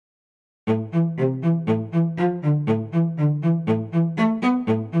Good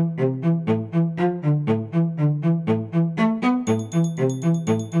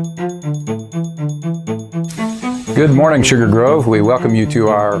morning, Sugar Grove. We welcome you to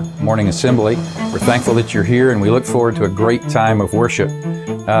our morning assembly. We're thankful that you're here and we look forward to a great time of worship.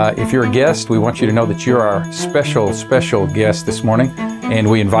 If you're a guest, we want you to know that you're our special guest this morning, and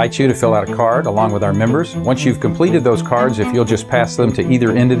we invite you to fill out a card along with our members. Once you've completed those cards, if you'll just pass them to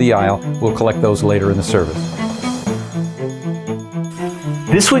either end of the aisle, we'll collect those later in the service.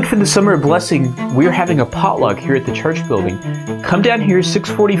 This week for the Summer of Blessing, we're having a potluck here at the church building. Come down here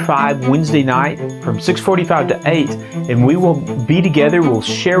 6:45 Wednesday night from 6:45 to 8, and we will be together. We'll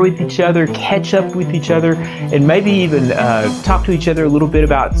share with each other, catch up with each other, and maybe even talk to each other a little bit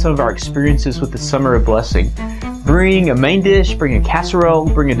about some of our experiences with the Summer of Blessing. Bring a main dish, bring a casserole,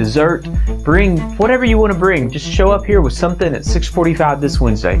 bring a dessert, bring whatever you want to bring. Just show up here with something at 6:45 this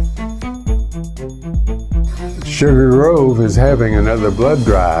Wednesday. Sugar Grove is having another blood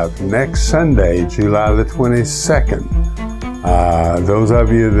drive next Sunday, July the 22nd. Those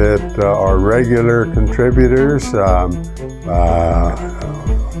of you that are regular contributors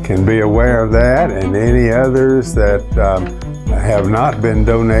can be aware of that, and any others that have not been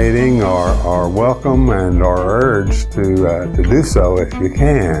donating are welcome and are urged to do so if you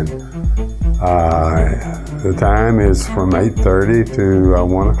can. The time is from 8:30 to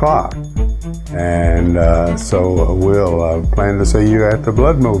 1 o'clock. And so we'll plan to see you at the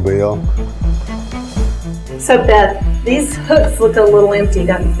Bloodmobile. So Beth, these hooks look a little empty,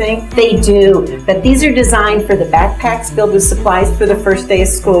 don't you think? They do, but these are designed for the backpacks filled with supplies for the first day of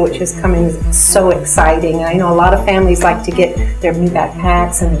school, which is coming so exciting. I know a lot of families like to get their new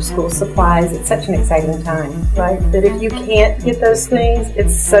backpacks and their school supplies. It's such an exciting time. Right, but if you can't get those things,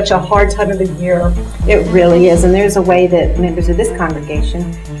 it's such a hard time of the year. It really is, and there's a way that members of this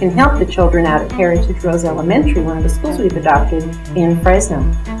congregation can help the children out at Heritage Rose Elementary, one of the schools we've adopted in Fresno.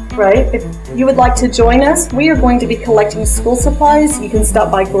 Right, if you would like to join us, we are going to be collecting school supplies. You can stop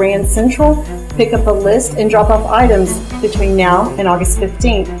by Grand Central, pick up a list, and drop off items between now and August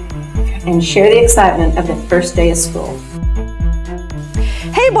 15th. And share the excitement of the first day of school.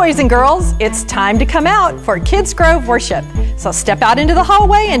 Hey boys and girls, it's time to come out for Kids Grove worship. So step out into the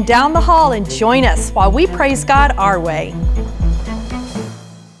hallway and down the hall and join us while we praise God our way.